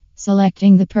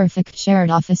Selecting the perfect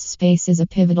shared office space is a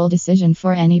pivotal decision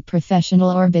for any professional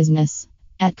or business.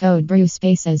 At Brew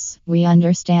Spaces, we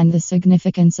understand the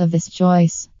significance of this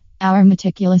choice. Our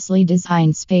meticulously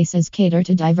designed spaces cater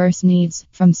to diverse needs,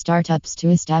 from startups to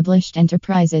established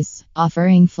enterprises,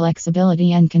 offering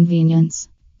flexibility and convenience.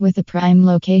 With a prime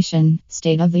location,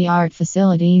 state-of-the-art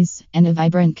facilities, and a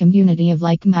vibrant community of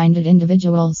like-minded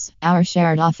individuals, our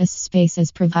shared office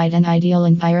spaces provide an ideal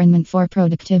environment for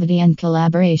productivity and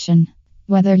collaboration.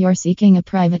 Whether you're seeking a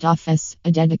private office,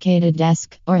 a dedicated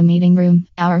desk, or a meeting room,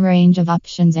 our range of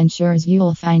options ensures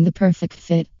you'll find the perfect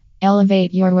fit.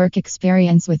 Elevate your work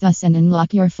experience with us and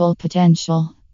unlock your full potential.